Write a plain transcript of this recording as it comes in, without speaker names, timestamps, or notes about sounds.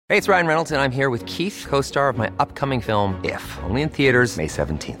Hey, it's Ryan Reynolds, and I'm here with Keith, co-star of my upcoming film, If, only in theaters May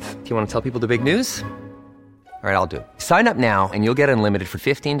 17th. Do you want to tell people the big news? All right, I'll do it. Sign up now and you'll get unlimited for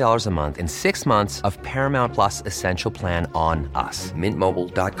 $15 a month and 6 months of Paramount Plus Essential Plan on us.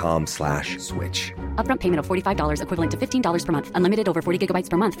 MintMobile.com/switch. Upfront payment of $45 equivalent to $15 per month. Unlimited over 40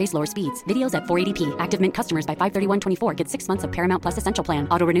 gigabytes per month. Face lower speeds. Videos at 480p. Active Mint customers by 531.24 get 6 months of Paramount Plus Essential Plan.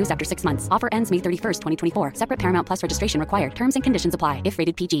 Auto renews after 6 months. Offer ends May 31st, 2024. Separate Paramount Plus registration required. Terms and conditions apply if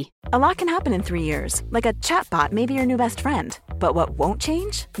rated PG. A lot can happen in 3 years. Like a chatbot may be your new best friend. But what won't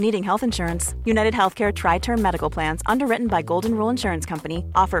change? Needing health insurance. United Healthcare Tri-Term Medical Plans, underwritten by Golden Rule Insurance Company,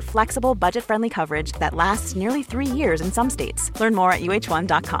 offer flexible, budget-friendly coverage that lasts nearly 3 years in some states. Learn more at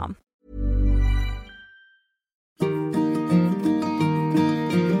uh1.com.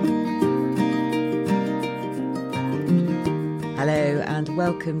 Hello and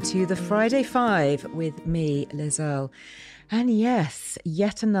welcome to the Friday Five with me, Liz Earle. And yes,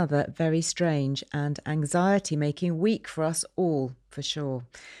 yet another very strange and anxiety-making week for us all, for sure.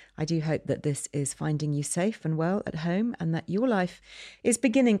 I do hope that this is finding you safe and well at home and that your life is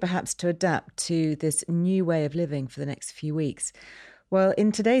beginning perhaps to adapt to this new way of living for the next few weeks. Well,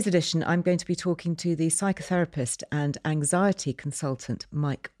 in today's edition, I'm going to be talking to the psychotherapist and anxiety consultant,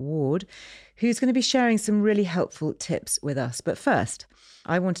 Mike Ward, who's going to be sharing some really helpful tips with us. But first,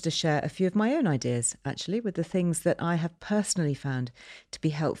 I wanted to share a few of my own ideas, actually, with the things that I have personally found to be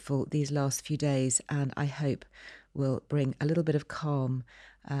helpful these last few days, and I hope will bring a little bit of calm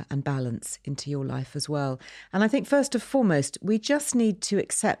and balance into your life as well. And I think first and foremost, we just need to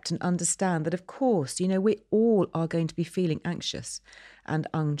accept and understand that, of course, we all are going to be feeling anxious and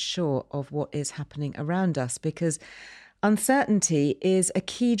unsure of what is happening around us, because uncertainty is a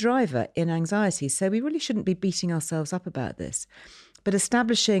key driver in anxiety. So we really shouldn't be beating ourselves up about this. But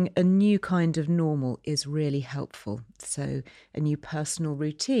establishing a new kind of normal is really helpful. So a new personal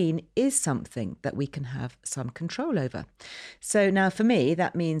routine is something that we can have some control over. So now for me,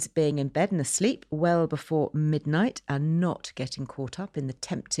 that means being in bed and asleep well before midnight and not getting caught up in the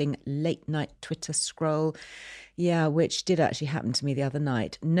tempting late night Twitter scroll. Yeah, which did actually happen to me the other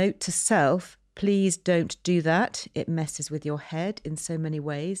night. Note to self, please don't do that. It messes with your head in so many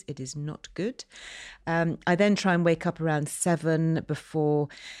ways. It is not good. I then try and wake up around 7 before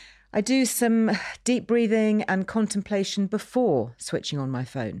I do some deep breathing and contemplation before switching on my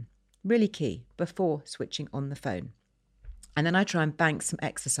phone. Really key, before switching on the phone. And then I try and bank some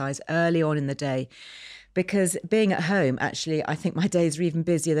exercise early on in the day, because being at home, actually, I think my days are even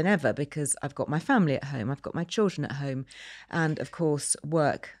busier than ever because I've got my family at home, I've got my children at home, and of course,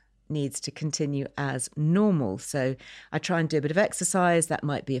 work needs to continue as normal. So I try and do a bit of exercise. That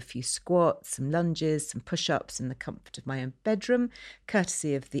might be a few squats, some lunges, some push-ups in the comfort of my own bedroom,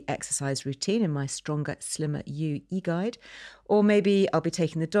 courtesy of the exercise routine in my Stronger, Slimmer You e-guide. Or maybe I'll be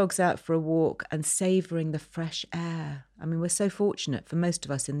taking the dogs out for a walk and savouring the fresh air. I mean, we're so fortunate, for most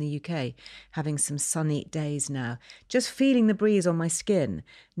of us in the UK, having some sunny days now. Just feeling the breeze on my skin,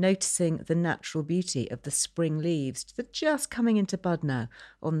 noticing the natural beauty of the spring leaves that are just coming into bud now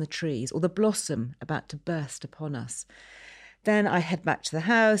on the trees, or the blossom about to burst upon us. Then I head back to the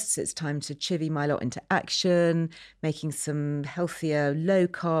house. It's time to chivvy my lot into action, making some healthier,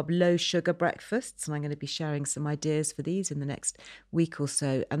 low-carb, low-sugar breakfasts. And I'm going to be sharing some ideas for these in the next week or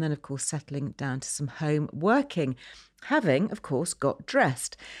so. And then, of course, settling down to some home working, having, of course, got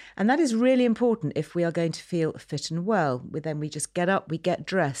dressed. And that is really important if we are going to feel fit and well. Then we just get up, we get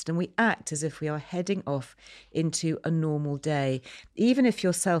dressed, and we act as if we are heading off into a normal day. Even if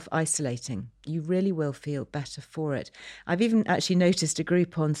you're self-isolating, you really will feel better for it. I've even actually noticed a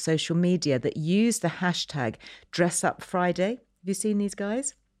group on social media that use the hashtag #DressUpFriday. Have you seen these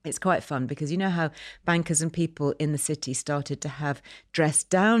guys? It's quite fun because you know how bankers and people in the city started to have dress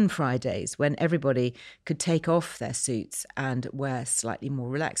down Fridays when everybody could take off their suits and wear slightly more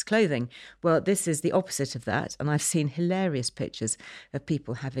relaxed clothing. Well, this is the opposite of that. And I've seen hilarious pictures of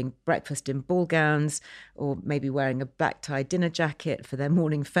people having breakfast in ball gowns or maybe wearing a black tie dinner jacket for their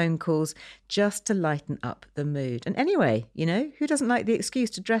morning phone calls just to lighten up the mood. And anyway, who doesn't like the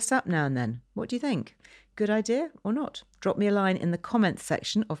excuse to dress up now and then? What do you think? Good idea or not? Drop me a line in the comments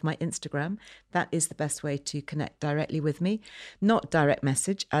section of my Instagram. That is the best way to connect directly with me. Not direct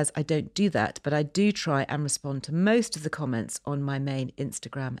message, as I don't do that, but I do try and respond to most of the comments on my main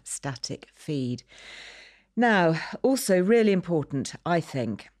Instagram static feed. Now, also really important, I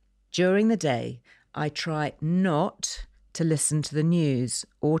think, during the day, I try not to listen to the news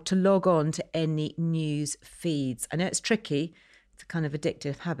or to log on to any news feeds. I know it's tricky. It's a kind of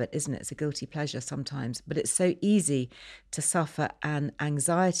addictive habit, isn't it? It's a guilty pleasure sometimes, but it's so easy to suffer an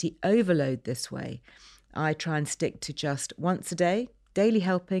anxiety overload this way. I try and stick to just once a day, daily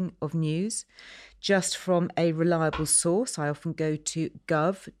helping of news, just from a reliable source. I often go to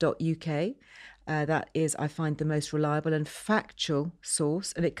gov.uk. That is, I find, the most reliable and factual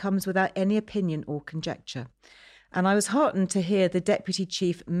source, and it comes without any opinion or conjecture. And I was heartened to hear the Deputy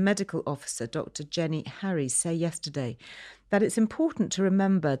Chief Medical Officer, Dr. Jenny Harries, say yesterday that it's important to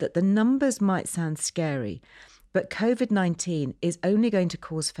remember that the numbers might sound scary, but COVID-19 is only going to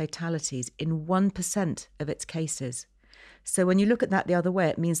cause fatalities in 1% of its cases. So when you look at that the other way,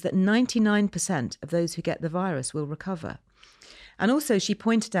 it means that 99% of those who get the virus will recover. And also she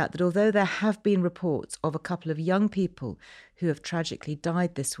pointed out that although there have been reports of a couple of young people who have tragically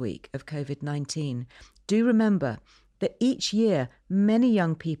died this week of COVID-19, do remember that each year many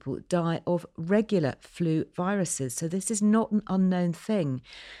young people die of regular flu viruses. So this is not an unknown thing,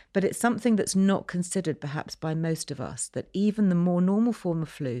 but it's something that's not considered perhaps by most of us, that even the more normal form of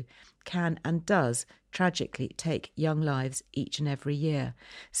flu can and does tragically take young lives each and every year.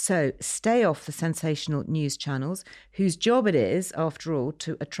 So stay off the sensational news channels, whose job it is, after all,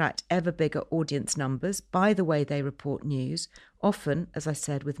 to attract ever bigger audience numbers by the way they report news, often, as I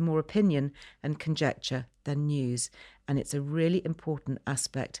said, with more opinion and conjecture than news. And it's a really important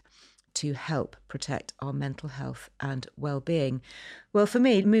aspect to help protect our mental health and well-being. Well, for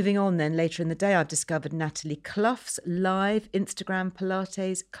me, moving on then, later in the day, I've discovered Natalie Clough's live Instagram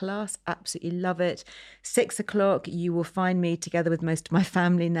Pilates class. Absolutely love it. 6 o'clock, you will find me together with most of my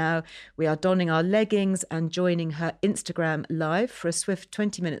family now. We are donning our leggings and joining her Instagram live for a swift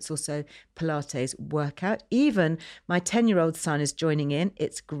 20 minutes or so Pilates workout. Even my 10-year-old son is joining in.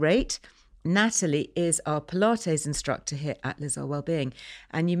 It's great. Natalie is our Pilates instructor here at Liz Earle Wellbeing,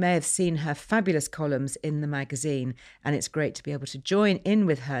 and you may have seen her fabulous columns in the magazine, and it's great to be able to join in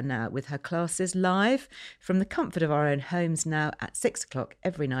with her now with her classes live from the comfort of our own homes now at 6 o'clock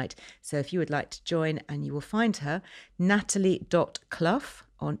every night. So if you would like to join, and you will find her, natalie.clough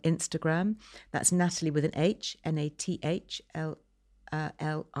on Instagram. That's Natalie with an H, NATHLLIE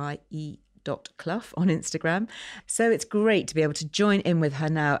 .clough on Instagram. So it's great to be able to join in with her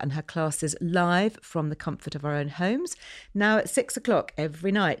now and her classes live from the comfort of our own homes now at 6 o'clock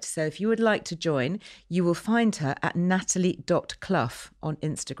every night. So if you would like to join, you will find her at natalie.clough on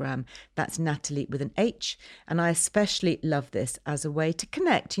Instagram. That's Natalie with an H. And I especially love this as a way to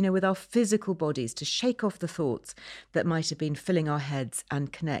connect, with our physical bodies, to shake off the thoughts that might have been filling our heads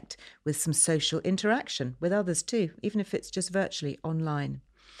and connect with some social interaction with others too, even if it's just virtually online.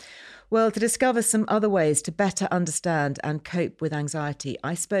 Well, to discover some other ways to better understand and cope with anxiety,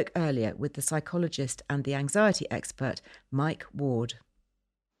 I spoke earlier with the psychologist and the anxiety expert, Mike Ward.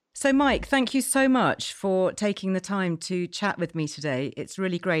 So, Mike, thank you so much for taking the time to chat with me today. It's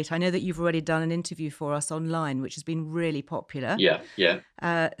really great. I know that you've already done an interview for us online, which has been really popular. Yeah.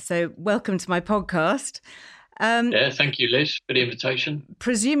 So welcome to my podcast. Thank you, Liz, for the invitation.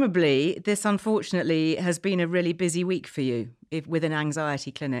 Presumably, this unfortunately has been a really busy week for you with an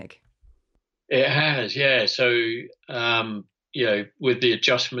anxiety clinic. It has, yeah. So, with the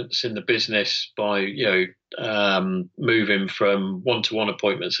adjustments in the business by, moving from one-to-one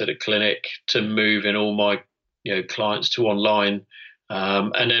appointments at a clinic to moving all my, clients to online,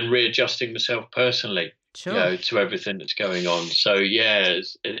 and then readjusting myself personally, sure, to everything that's going on. So,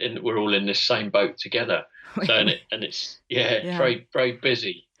 we're all in this same boat together. So, and it's very, very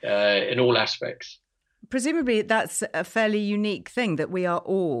busy in all aspects. Presumably, that's a fairly unique thing, that we are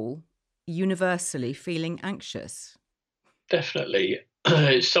all universally feeling anxious. Definitely.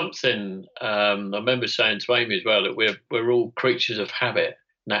 It's something I remember saying to Amy as well, that we're all creatures of habit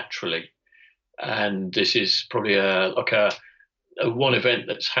naturally, and this is probably a one event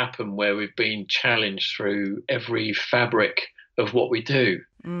that's happened where we've been challenged through every fabric of what we do.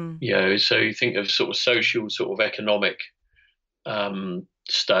 So you think of sort of social, sort of economic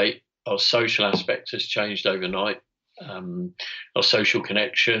state. Our social aspect has changed overnight. Our social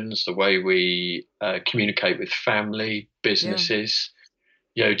connections, the way we communicate with family, businesses,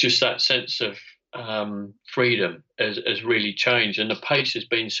 just that sense of freedom has really changed. And the pace has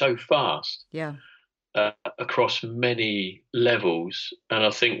been so fast across many levels. And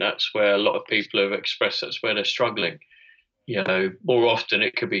I think that's where a lot of people have expressed that's where they're struggling. More often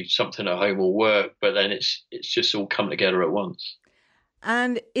it could be something at home or work, but then it's just all come together at once.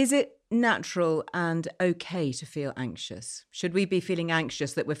 And is it natural and okay to feel anxious? Should we be feeling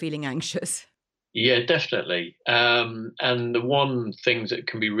anxious that we're feeling anxious? Yeah, definitely. And the one thing that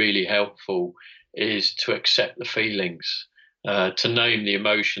can be really helpful is to accept the feelings, to name the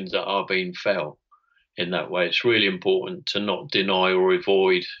emotions that are being felt in that way. It's really important to not deny or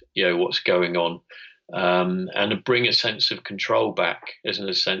avoid, what's going on. and to bring a sense of control back, as in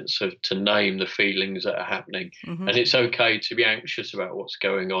a sense of to name the feelings that are happening. And it's okay to be anxious about what's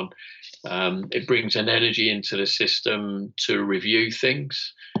going on. It brings an energy into the system to review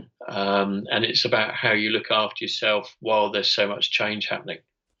things. And it's about how you look after yourself while there's so much change happening.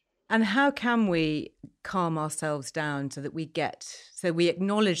 And how can we calm ourselves down so we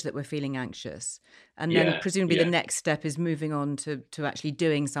acknowledge that we're feeling anxious, and then presumably the next step is moving on to actually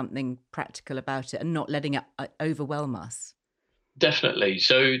doing something practical about it and not letting it overwhelm us? Definitely.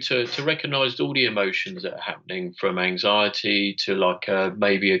 So to recognise all the emotions that are happening, from anxiety to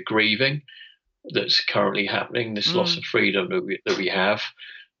maybe a grieving that's currently happening, this loss of freedom that we have,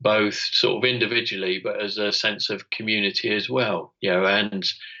 both sort of individually, but as a sense of community as well, and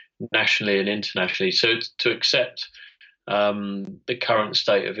nationally and internationally. So to accept the current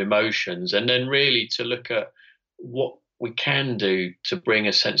state of emotions, and then really to look at what we can do to bring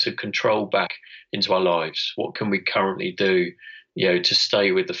a sense of control back into our lives. What can we currently do, to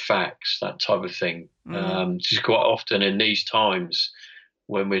stay with the facts, that type of thing. Just quite often in these times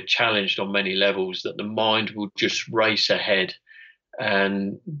when we're challenged on many levels, that the mind will just race ahead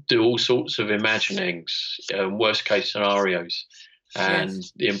and do all sorts of imaginings, worst case scenarios. And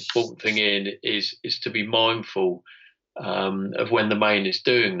the important thing is to be mindful of when the mind is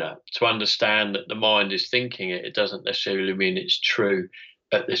doing that, to understand that the mind is thinking it. It doesn't necessarily mean it's true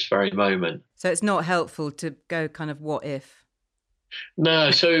at this very moment. So it's not helpful to go kind of what if?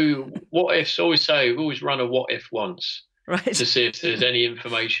 No, so what ifs, always run a what if once. Right. To see if there's any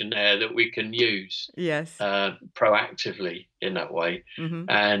information there that we can use proactively in that way.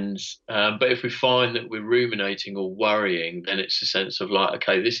 And but if we find that we're ruminating or worrying, then it's a sense of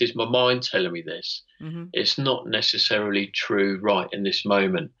okay, this is my mind telling me this. It's not necessarily true right in this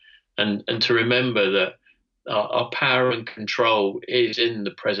moment. And to remember that our power and control is in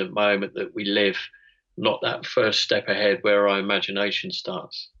the present moment that we live, not that first step ahead where our imagination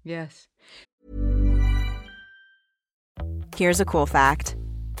starts. Yes. Here's a cool fact.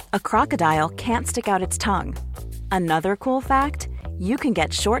 A crocodile can't stick out its tongue. Another cool fact, you can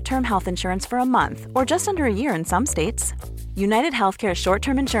get short-term health insurance for a month or just under a year in some states. United Healthcare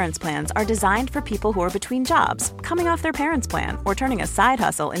short-term insurance plans are designed for people who are between jobs, coming off their parents' plan, or turning a side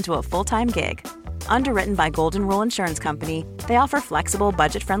hustle into a full-time gig. Underwritten by Golden Rule Insurance Company, they offer flexible,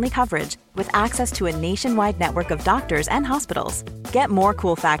 budget-friendly coverage with access to a nationwide network of doctors and hospitals. Get more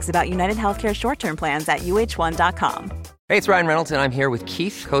cool facts about United Healthcare short-term plans at uh1.com. Hey, it's Ryan Reynolds, and I'm here with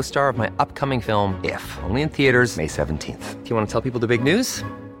Keith, co-star of my upcoming film, If, only in theaters May 17th. Do you want to tell people the big news?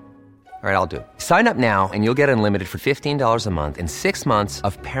 All right, I'll do it. Sign up now and you'll get unlimited for $15 a month and 6 months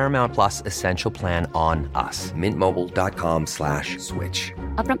of Paramount Plus Essential Plan on us. MintMobile.com/switch.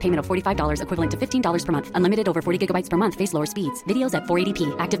 Upfront payment of $45 equivalent to $15 per month. Unlimited over 40 gigabytes per month. Face lower speeds. Videos at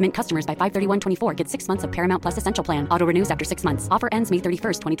 480p. Active Mint customers by 531.24 get 6 months of Paramount Plus Essential Plan. Auto renews after 6 months. Offer ends May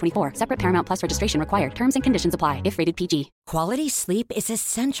 31st, 2024. Separate Paramount Plus registration required. Terms and conditions apply if rated PG. Quality sleep is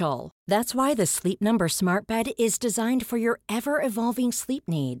essential. That's why the Sleep Number Smart Bed is designed for your ever-evolving sleep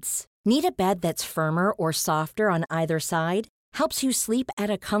needs. Need a bed that's firmer or softer on either side? Helps you sleep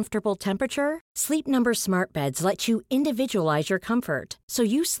at a comfortable temperature? Sleep Number Smart Beds let you individualize your comfort, so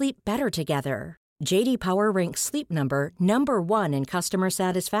you sleep better together. J.D. Power ranks Sleep Number number 1 in customer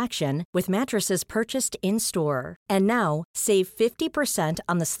satisfaction with mattresses purchased in-store. And now, save 50%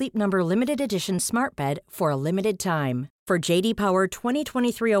 on the Sleep Number Limited Edition Smart Bed for a limited time. For J.D. Power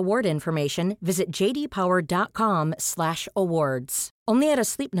 2023 award information, visit jdpower.com/awards. Only at a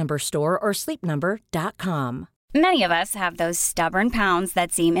Sleep Number store or sleepnumber.com. Many of us have those stubborn pounds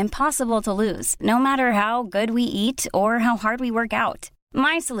that seem impossible to lose, no matter how good we eat or how hard we work out.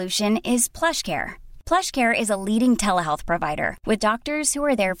 My solution is PlushCare. PlushCare is a leading telehealth provider with doctors who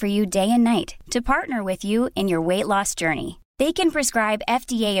are there for you day and night to partner with you in your weight loss journey. They can prescribe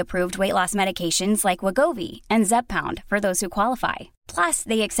FDA-approved weight loss medications like Wegovy and Zepbound for those who qualify. Plus,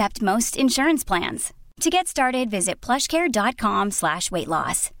 they accept most insurance plans. To get started, visit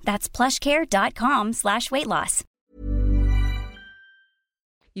plushcare.com/weightloss. That's plushcare.com/weightloss.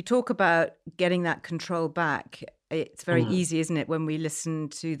 You talk about getting that control back. It's very easy, isn't it, when we listen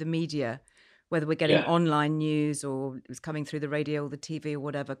to the media, whether we're getting online news or it's coming through the radio or the TV or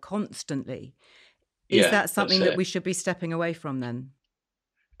whatever, constantly. Is that something that we should be stepping away from then?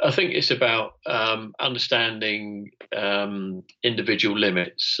 I think it's about understanding individual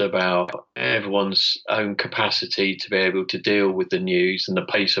limits, about everyone's own capacity to be able to deal with the news and the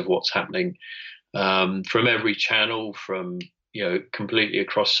pace of what's happening from every channel, from completely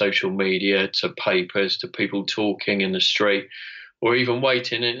across social media to papers to people talking in the street, or even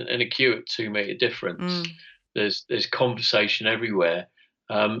waiting in a queue at 2 metre difference. There's conversation everywhere.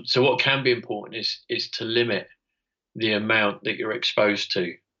 So what can be important is to limit the amount that you're exposed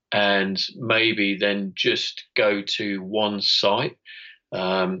to, and maybe then just go to one site,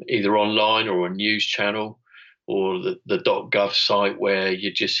 either online or a news channel, or the .gov site where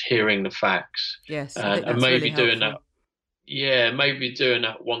you're just hearing the facts. Yes, I think and that's maybe really doing helpful. that. Yeah, maybe doing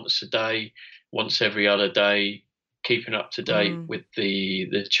that once a day, once every other day, keeping up to date with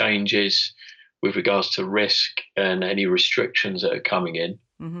the changes with regards to risk and any restrictions that are coming in,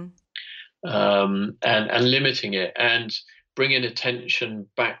 and limiting it and bringing attention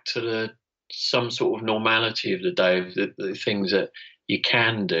back to some sort of normality of the day, of the things that you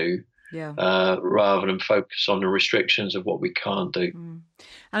can do, rather than focus on the restrictions of what we can't do.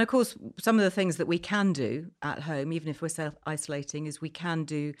 And of course, some of the things that we can do at home, even if we're self-isolating, is we can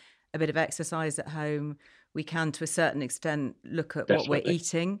do a bit of exercise at home. We can, to a certain extent, look at what we're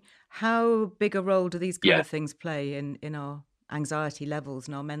eating. How big a role do these kind of things play in our anxiety levels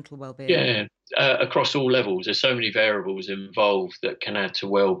and our mental well-being? Yeah, across all levels. There's so many variables involved that can add to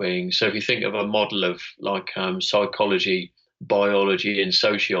well-being. So if you think of a model of like psychology, biology and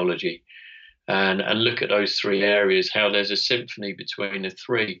sociology, and look at those three areas, how there's a symphony between the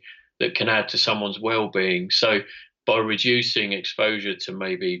three that can add to someone's well-being. So by reducing exposure to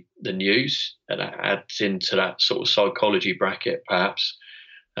maybe the news, and that adds into that sort of psychology bracket perhaps,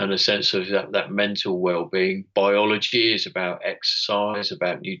 and a sense of that mental well-being. Biology is about exercise,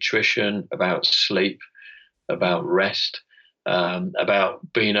 about nutrition, about sleep, about rest, about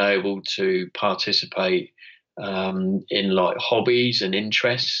being able to participate in like hobbies and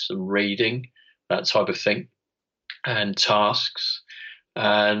interests and reading, that type of thing, and tasks.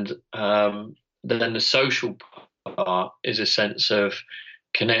 And then the social part is a sense of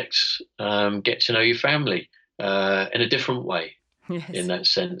connects, get to know your family in a different way. Yes. In that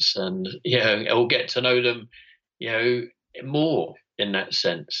sense, and or get to know them, more in that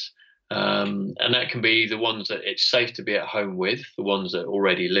sense, and that can be the ones that it's safe to be at home with, the ones that are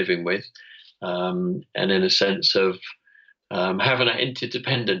already living with, and in a sense of having that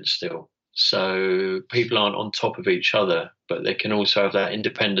interdependence still. So people aren't on top of each other, but they can also have that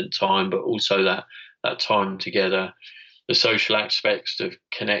independent time, but also that time together. The social aspects of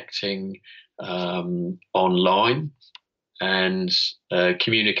connecting online and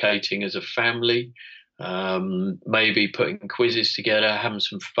communicating as a family, maybe putting quizzes together, having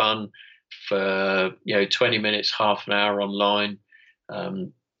some fun for 20 minutes, half an hour online,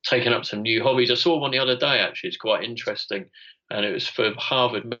 taking up some new hobbies. I saw one the other day, actually. It's quite interesting, and it was for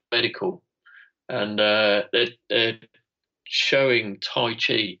Harvard Medical, and they're showing Tai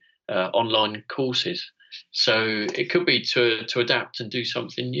Chi online courses. So it could be to adapt and do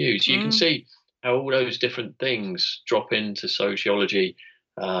something new. So you can see how all those different things drop into sociology,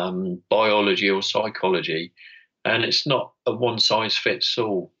 biology or psychology. And it's not a one size fits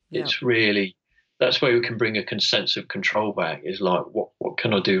all. Yeah. It's really, that's where we can bring a sense of control back, is like, what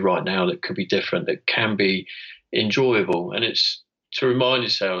can I do right now that could be different, that can be enjoyable? And it's to remind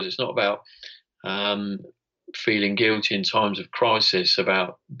yourselves, it's not about feeling guilty in times of crisis,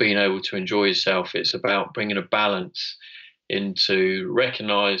 about being able to enjoy yourself. It's about bringing a balance into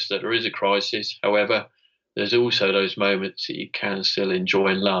recognise that there is a crisis. However, there's also those moments that you can still enjoy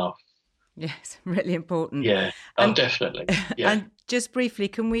and laugh. Yes, really important. Yeah, definitely. Yeah. And just briefly,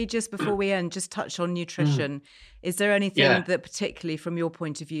 can we just, before we end, just touch on nutrition? Is there anything that particularly from your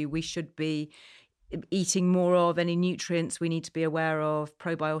point of view we should be eating more of, any nutrients we need to be aware of,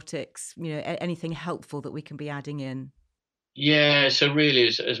 probiotics, anything helpful that we can be adding in? Yeah, so really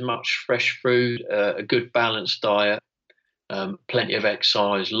as much fresh food, a good balanced diet, plenty of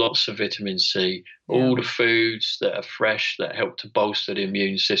exercise, lots of vitamin C, all the foods that are fresh that help to bolster the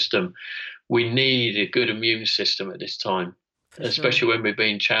immune system. We need a good immune system at this time, especially when we're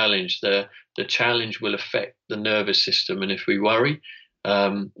being challenged. The challenge will affect the nervous system, and if we worry,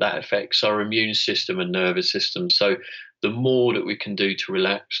 that affects our immune system and nervous system. So the more that we can do to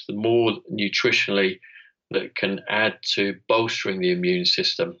relax, the more nutritionally that can add to bolstering the immune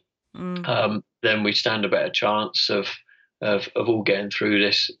system, then we stand a better chance of all getting through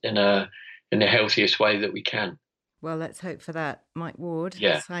this in the healthiest way that we can. Well, let's hope for that. Mike Ward,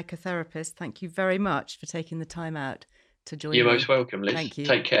 psychotherapist, thank you very much for taking the time out to join me. You're most welcome, Liz. Thank you.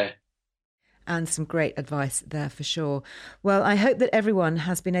 Take care. And some great advice there for sure. Well, I hope that everyone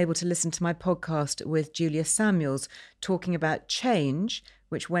has been able to listen to my podcast with Julia Samuels talking about change,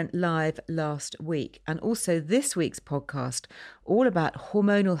 which went live last week. And also this week's podcast, all about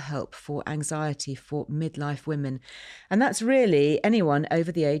hormonal help for anxiety for midlife women. And that's really anyone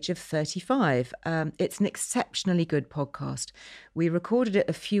over the age of 35. It's an exceptionally good podcast. We recorded it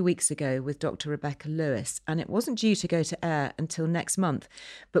a few weeks ago with Dr. Rebecca Lewis, and it wasn't due to go to air until next month.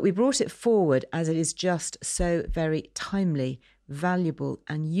 But we brought it forward as it is just so very timely, valuable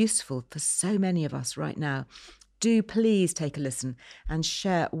and useful for so many of us right now. Do please take a listen and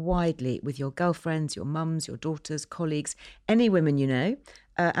share widely with your girlfriends, your mums, your daughters, colleagues, any women you know,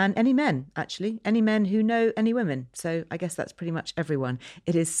 and any men, actually, any men who know any women. So I guess that's pretty much everyone.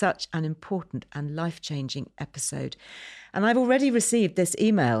 It is such an important and life-changing episode. And I've already received this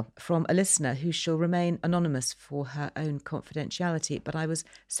email from a listener who shall remain anonymous for her own confidentiality, but I was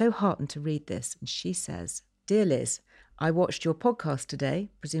so heartened to read this. And she says, "Dear Liz, I watched your podcast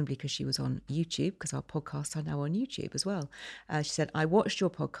today," presumably because she was on YouTube, because our podcasts are now on YouTube as well. She said, "I watched your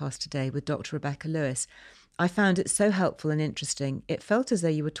podcast today with Dr. Rebecca Lewis. I found it so helpful and interesting. It felt as though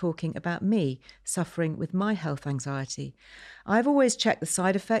you were talking about me suffering with my health anxiety. I've always checked the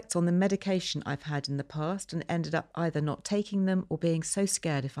side effects on the medication I've had in the past and ended up either not taking them or being so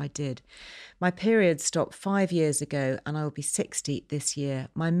scared if I did. My period stopped 5 years ago and I will be 60 this year.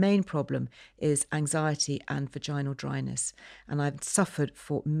 My main problem is anxiety and vaginal dryness, and I've suffered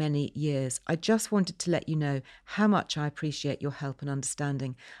for many years. I just wanted to let you know how much I appreciate your help and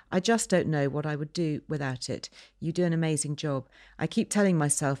understanding. I just don't know what I would do without it. You do an amazing job. I keep telling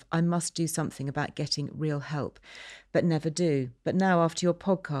myself I must do something about getting real help, but never do. But now, after your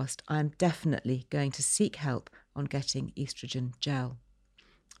podcast, I am definitely going to seek help on getting estrogen gel."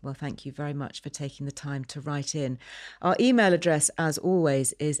 Well, thank you very much for taking the time to write in. Our email address, as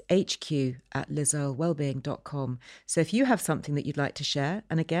always, is hq@lizearlewellbeing.com. So if you have something that you'd like to share,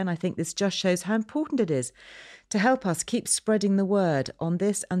 and again, I think this just shows how important it is to help us keep spreading the word on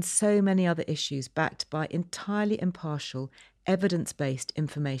this and so many other issues backed by entirely impartial, evidence-based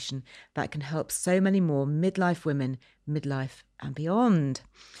information that can help so many more midlife women, midlife and beyond.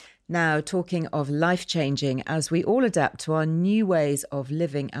 Now, talking of life-changing, as we all adapt to our new ways of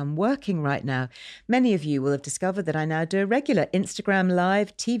living and working right now, many of you will have discovered that I now do a regular Instagram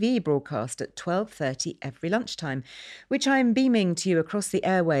Live TV broadcast at 12:30 every lunchtime, which I'm beaming to you across the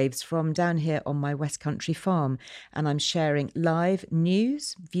airwaves from down here on my West Country farm. And I'm sharing live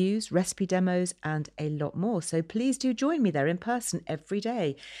news, views, recipe demos, and a lot more. So please do join me there in person every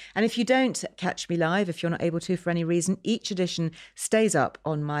day. And if you don't catch me live, if you're not able to for any reason, each edition stays up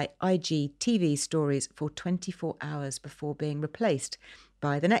on my IGTV stories for 24 hours before being replaced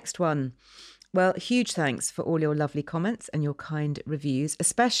by the next one. Well, huge thanks for all your lovely comments and your kind reviews,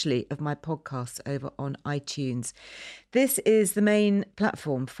 especially of my podcasts over on iTunes. This is the main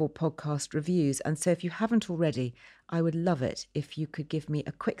platform for podcast reviews, and so if you haven't already, I would love it if you could give me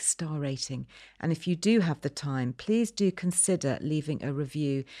a quick star rating. And if you do have the time, please do consider leaving a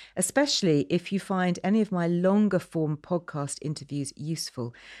review, especially if you find any of my longer form podcast interviews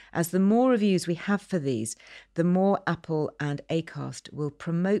useful, as the more reviews we have for these, the more Apple and Acast will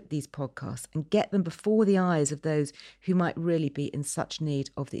promote these podcasts and get them before the eyes of those who might really be in such need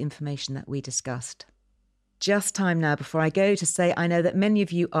of the information that we discussed. Just time now before I go to say I know that many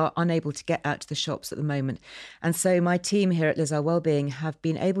of you are unable to get out to the shops at the moment. And so my team here at Liz Earle Wellbeing have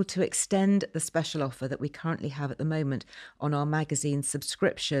been able to extend the special offer that we currently have at the moment on our magazine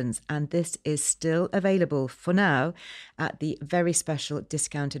subscriptions. And this is still available for now at the very special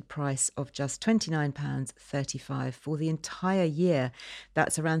discounted price of just £29.35 for the entire year.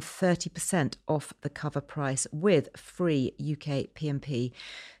 That's around 30% off the cover price with free UK PMP.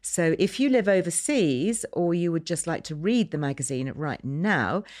 So if you live overseas or you would just like to read the magazine right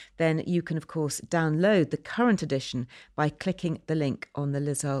now, then you can, of course, download the current edition by clicking the link on the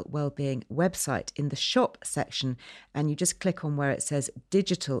Liz Earle Wellbeing website in the shop section, and you just click on where it says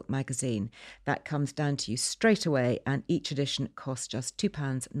digital magazine. That comes down to you straight away, and each edition costs just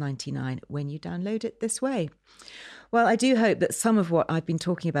 £2.99 when you download it this way. Well, I do hope that some of what I've been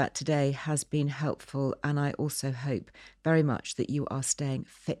talking about today has been helpful, and I also hope very much that you are staying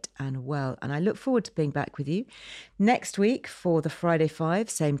fit and well. And I look forward to being back with you next week for the Friday 5,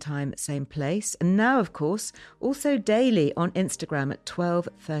 same time, same place. And now, of course, also daily on Instagram at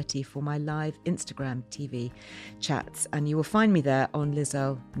 12:30 for my live Instagram TV chats. And you will find me there on Liz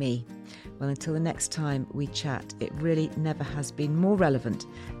Earle Me. Well, until the next time we chat, it really never has been more relevant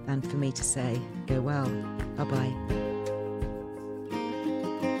than for me to say, go well. Bye-bye.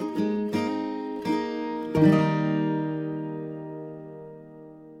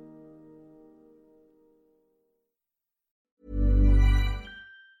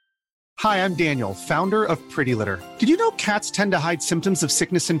 Hi, I'm Daniel, founder of Pretty Litter. Did you know cats tend to hide symptoms of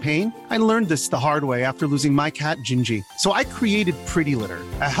sickness and pain? I learned this the hard way after losing my cat, Gingy. So I created Pretty Litter,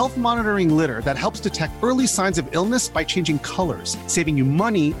 a health monitoring litter that helps detect early signs of illness by changing colors, saving you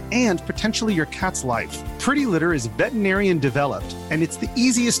money and potentially your cat's life. Pretty Litter is veterinarian developed, and it's the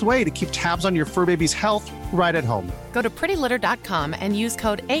easiest way to keep tabs on your fur baby's health right at home. Go to prettylitter.com and use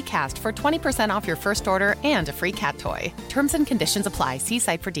code ACAST for 20% off your first order and a free cat toy. Terms and conditions apply. See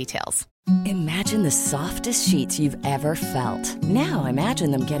site for details. Imagine the softest sheets you've ever felt. Now imagine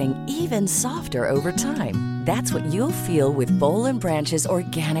them getting even softer over time. That's what you'll feel with Boll & Branch's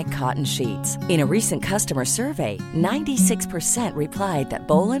organic cotton sheets. In a recent customer survey, 96% replied that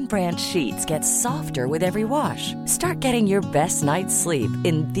Boll & Branch sheets get softer with every wash. Start getting your best night's sleep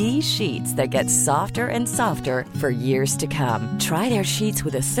in these sheets that get softer and softer for years to come. Try their sheets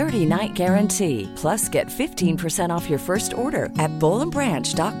with a 30-night guarantee. Plus, get 15% off your first order at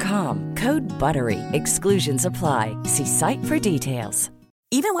bollandbranch.com. Code BUTTERY. Exclusions apply. See site for details.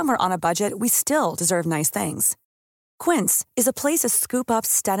 Even when we're on a budget, we still deserve nice things. Quince is a place to scoop up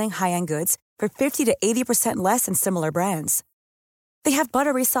stunning high-end goods for 50 to 80% less than similar brands. They have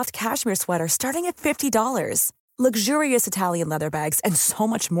buttery soft cashmere sweaters starting at $50, luxurious Italian leather bags, and so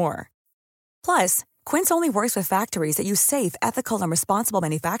much more. Plus, Quince only works with factories that use safe, ethical, and responsible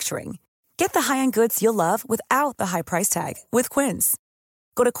manufacturing. Get the high-end goods you'll love without the high price tag with Quince.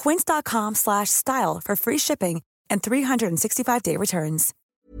 Go to quince.com/style for free shipping and 365-day returns.